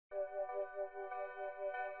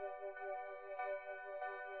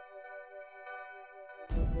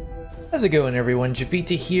How's it going, everyone?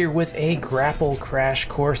 Javita here with a Grapple crash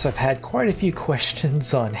course. I've had quite a few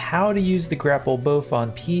questions on how to use the Grapple both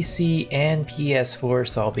on PC and PS4,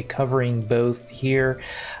 so I'll be covering both here.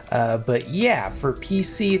 But yeah, for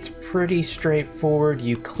PC it's pretty straightforward.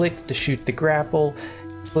 You click to shoot the Grapple,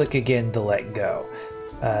 click again to let go.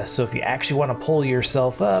 So if you actually want to pull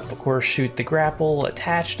yourself up, of course, shoot the Grapple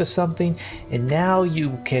attached to something, and now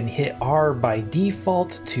you can hit R by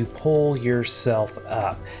default to pull yourself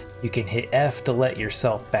up. You can hit F to let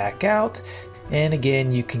yourself back out, and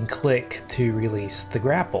again you can click to release the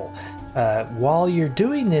Grapple. While you're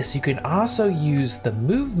doing this, you can also use the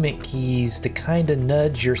movement keys to kind of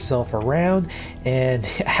nudge yourself around, and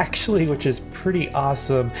actually, which is pretty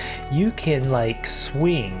awesome, you can like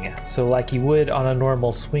swing, so like you would on a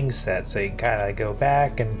normal swing set. So you can kind of go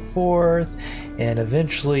back and forth, and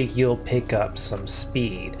eventually you'll pick up some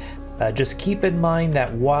speed. Just keep in mind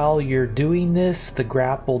that while you're doing this, the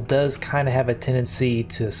Grapple does kind of have a tendency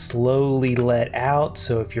to slowly let out.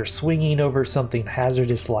 So if you're swinging over something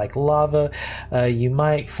hazardous like lava, you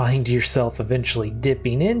might find yourself eventually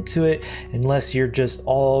dipping into it unless you're just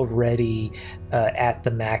already at the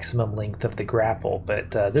maximum length of the Grapple. But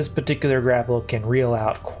this particular Grapple can reel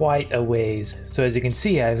out quite a ways. So as you can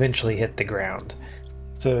see, I eventually hit the ground.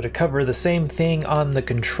 So to cover the same thing on the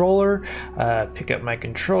controller, pick up my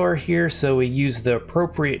controller here. So we use the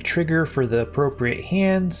appropriate trigger for the appropriate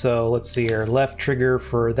hand. So let's see, our left trigger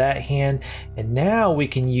for that hand. And now we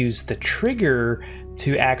can use the trigger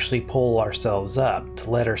to actually pull ourselves up.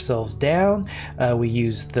 To let ourselves down, we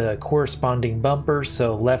use the corresponding bumper.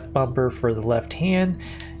 So left bumper for the left hand.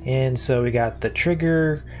 And so we got the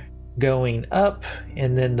trigger going up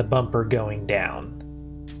and then the bumper going down.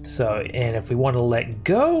 So, and if we want to let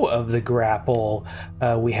go of the Grapple,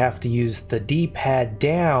 we have to use the D-pad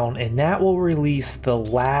down, and that will release the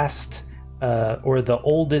last or the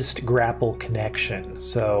oldest Grapple connection.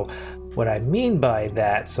 So what I mean by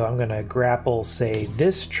that, so I'm going to Grapple, say,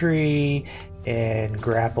 this tree and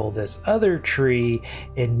Grapple this other tree,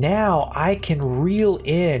 and now I can reel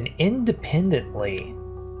in independently.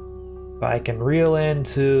 So I can reel in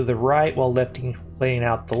to the right while letting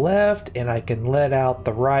out the left, and I can let out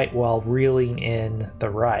the right while reeling in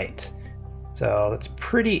the right. So that's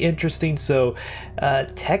pretty interesting. So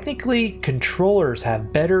technically controllers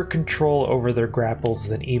have better control over their Grapples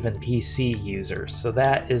than even PC users, so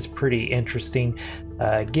that is pretty interesting.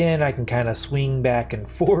 Again, I can kind of swing back and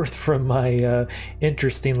forth from my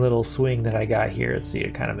interesting little swing that I got here. Let's see, I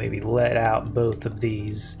kind of maybe let out both of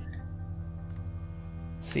these.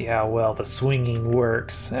 See how well the swinging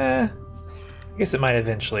works. I guess it might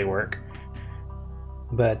eventually work.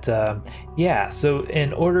 But yeah, so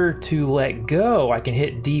in order to let go, I can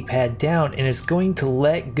hit D-pad down and it's going to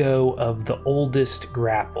let go of the oldest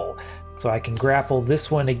Grapple. So I can Grapple this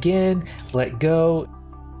one again, let go,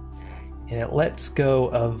 and it lets go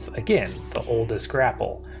of, again, the oldest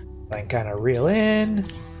Grapple. I can kind of reel in,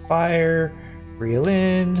 fire, reel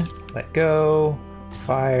in, let go,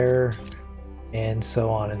 fire, and so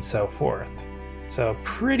on and so forth. So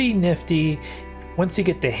pretty nifty. Once you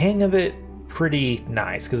get the hang of it, pretty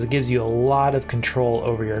nice, because it gives you a lot of control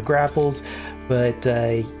over your Grapples. But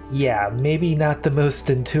yeah, maybe not the most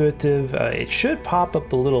intuitive. It should pop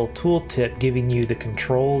up a little tooltip giving you the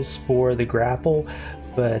controls for the Grapple.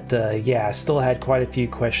 But yeah, I still had quite a few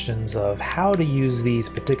questions of how to use these,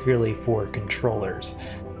 particularly for controllers.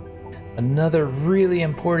 Another really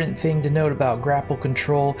important thing to note about Grapple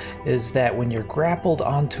control is that when you're grappled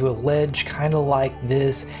onto a ledge kind of like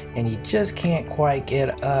this and you just can't quite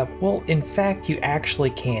get up, well, in fact you actually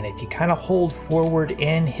can. If you kind of hold forward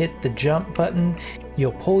and hit the jump button,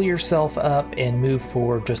 you'll pull yourself up and move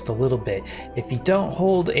forward just a little bit. If you don't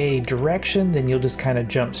hold a direction, then you'll just kind of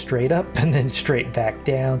jump straight up and then straight back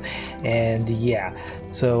down. And yeah,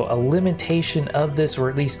 so a limitation of this, or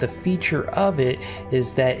at least a feature of it,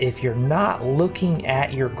 is that if you're not looking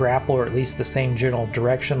at your Grapple, or at least the same general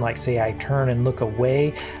direction, like say I turn and look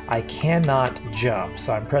away, I cannot jump.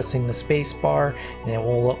 So I'm pressing the space bar and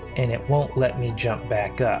it won't let me jump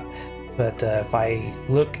back up. But if I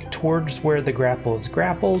look towards where the Grapple is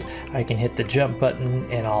grappled, I can hit the jump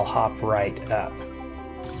button and I'll hop right up.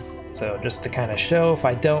 So just to kind of show, if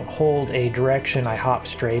I don't hold a direction, I hop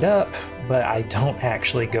straight up, but I don't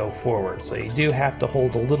actually go forward. So you do have to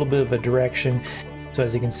hold a little bit of a direction. So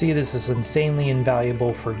as you can see, this is insanely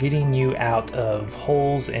invaluable for getting you out of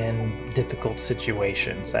holes and difficult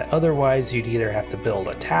situations that otherwise you'd either have to build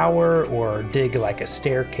a tower or dig like a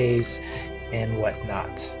staircase and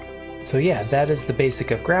whatnot. So yeah, that is the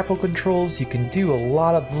basic of grapple controls. You can do a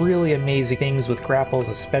lot of really amazing things with grapples,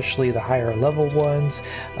 especially the higher level ones.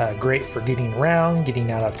 Great for getting around,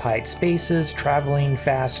 getting out of tight spaces, traveling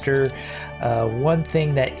faster. One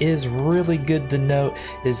thing that is really good to note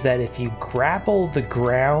is that if you grapple the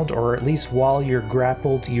ground, or at least while you're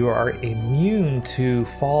grappled, you are immune to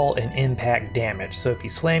fall and impact damage. So if you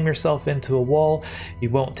slam yourself into a wall, you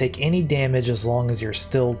won't take any damage as long as you're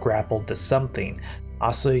still grappled to something.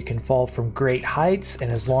 Also, you can fall from great heights,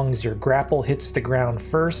 and as long as your grapple hits the ground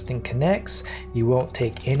first and connects, you won't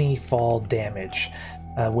take any fall damage.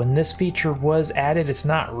 When this feature was added, it's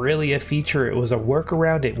not really a feature, it was a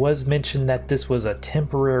workaround. It was mentioned that this was a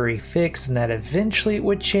temporary fix and that eventually it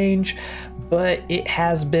would change, but it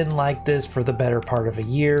has been like this for the better part of a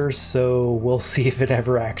year, so we'll see if it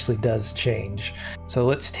ever actually does change. So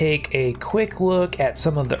let's take a quick look at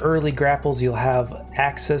some of the early grapples you'll have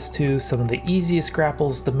access to, some of the easiest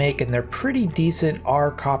grapples to make, and they're pretty decent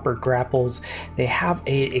copper grapples. They have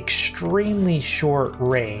an extremely short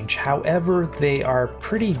range, however they are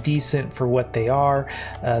pretty decent for what they are.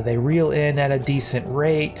 They reel in at a decent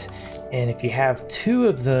rate, and if you have two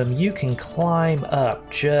of them, you can climb up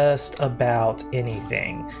just about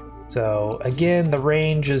anything. So again, the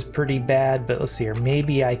range is pretty bad, but let's see here,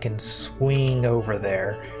 maybe I can swing over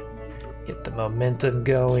there. Get the momentum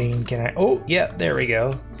going. Can I? Oh, yeah, there we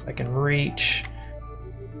go. So I can reach,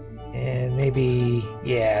 and maybe,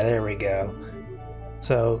 yeah, there we go.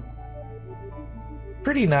 So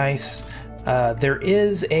pretty nice. There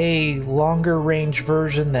is a longer range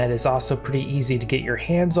version that is also pretty easy to get your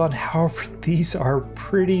hands on. However, these are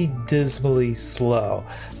pretty dismally slow.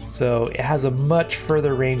 So it has a much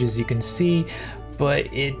further range, as you can see,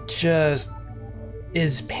 but it just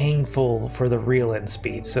is painful for the reel-in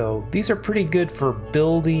speed. So these are pretty good for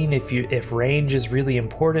building if range is really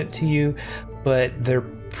important to you, but they're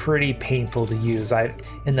pretty painful to use.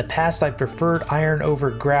 In the past I preferred iron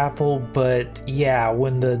over grapple, but yeah,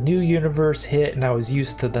 when the new universe hit and I was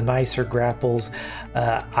used to the nicer grapples,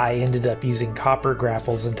 I ended up using copper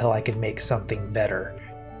grapples until I could make something better.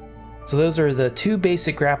 So those are the two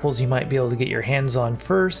basic grapples you might be able to get your hands on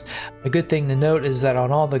first. A good thing to note is that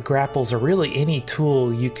on all the grapples, or really any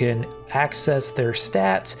tool, you can access their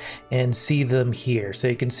stats and see them here. So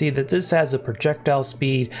you can see that this has a projectile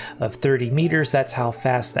speed of 30 meters. That's how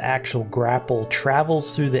fast the actual grapple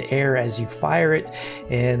travels through the air as you fire it.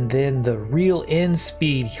 And then the reel-in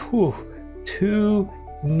speed, whew, 2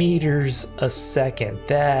 meters a second.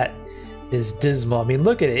 That is dismal. I mean,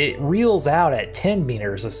 look at it. It reels out at 10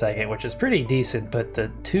 meters a second, which is pretty decent, but the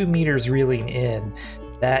 2 meters reeling in,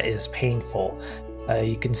 that is painful.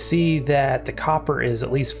 You can see that the copper is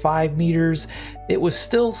at least 5 meters. It was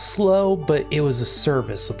still slow, but it was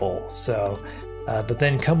serviceable. So, but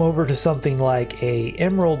then come over to something like a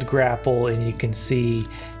emerald grapple, and you can see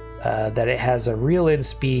that it has a reel-in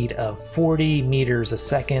speed of 40 meters a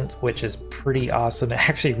second, which is pretty awesome. It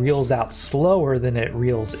actually reels out slower than it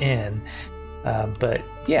reels in. But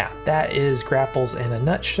yeah, that is grapples in a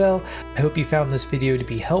nutshell. I hope you found this video to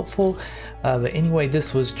be helpful. But anyway,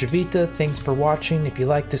 this was Javita. Thanks for watching. If you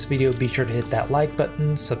like this video, be sure to hit that like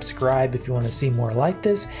button, subscribe if you want to see more like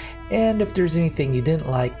this, and if there's anything you didn't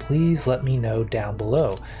like, please let me know down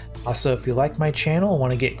below. Also, if you like my channel and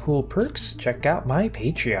want to get cool perks, check out my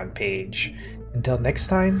Patreon page. Until next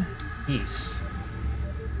time, peace.